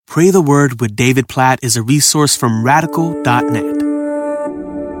Pray the Word with David Platt is a resource from Radical.net.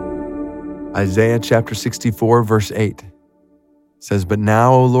 Isaiah chapter 64, verse 8 says, "But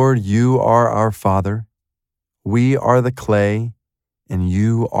now, O Lord, you are our Father. We are the clay, and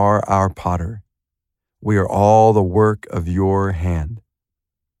you are our potter. We are all the work of your hand."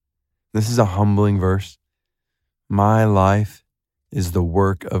 This is a humbling verse. My life is the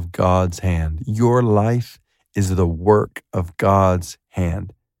work of God's hand. Your life is the work of God's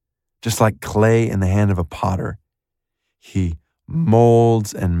hand. Just like clay in the hand of a potter, he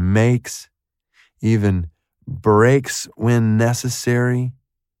molds and makes, even breaks when necessary,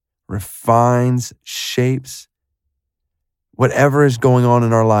 refines, shapes. Whatever is going on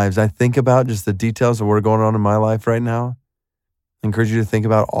in our lives, I think about just the details of what are going on in my life right now. I encourage you to think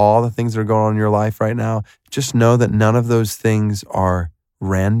about all the things that are going on in your life right now. Just know that none of those things are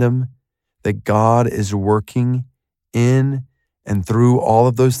random, that God is working in and through all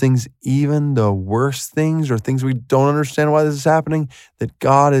of those things, even the worst things or things we don't understand why this is happening, that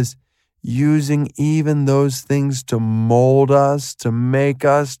God is using even those things to mold us, to make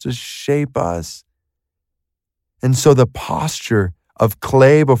us, to shape us. And so the posture of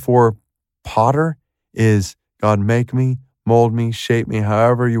clay before potter is, God, make me, mold me, shape me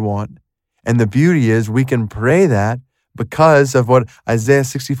however you want. And the beauty is we can pray that because of what Isaiah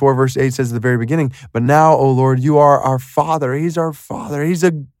 64 verse 8 says at the very beginning. But now, O Lord, you are our Father. He's our Father. He's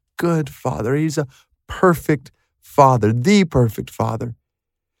a good Father. He's a perfect Father, the perfect Father.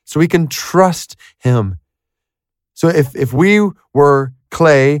 So we can trust him. So if we were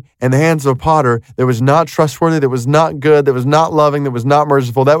clay in the hands of a potter that was not trustworthy, that was not good, that was not loving, that was not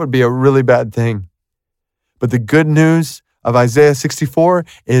merciful, that would be a really bad thing. But the good news of Isaiah 64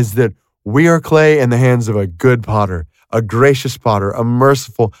 is that we are clay in the hands of a good potter, a gracious potter, a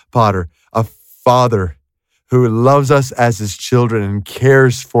merciful potter, a Father who loves us as his children and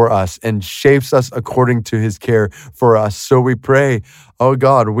cares for us and shapes us according to his care for us. So we pray, oh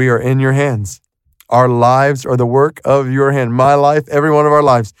God, we are in your hands. Our lives are the work of your hand. My life, every one of our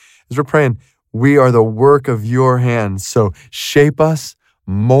lives, as we're praying, we are the work of your hands. So shape us,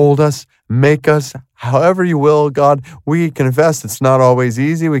 mold us, make us however you will, God. We confess it's not always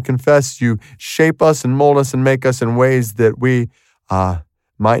easy. We confess you shape us and mold us and make us in ways that we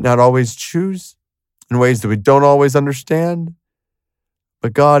might not always choose, in ways that we don't always understand.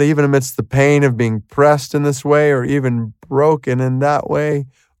 But God, even amidst the pain of being pressed in this way or even broken in that way,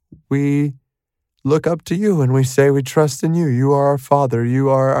 we look up to you and we say we trust in you. You are our Father. You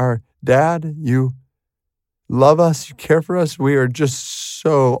are our Dad. You love us. You care for us. We are just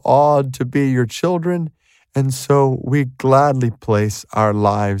so awed to be your children. And so we gladly place our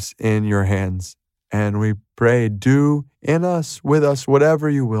lives in your hands. And we pray, do in us, with us, whatever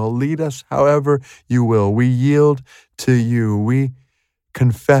you will. Lead us however you will. We yield to you. We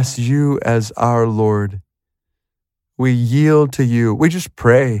confess you as our Lord. We yield to you. We just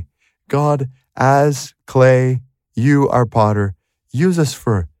pray, God, as clay, you, our potter, use us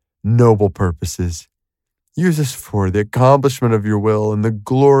for noble purposes. Use us for the accomplishment of your will and the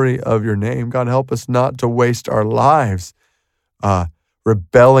glory of your name. God, help us not to waste our lives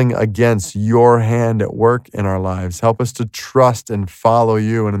rebelling against your hand at work in our lives. Help us to trust and follow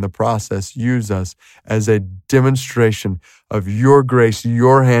you, and in the process, use us as a demonstration of your grace,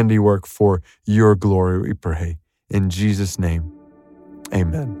 your handiwork for your glory, we pray. In Jesus' name,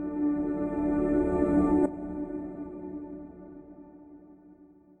 amen.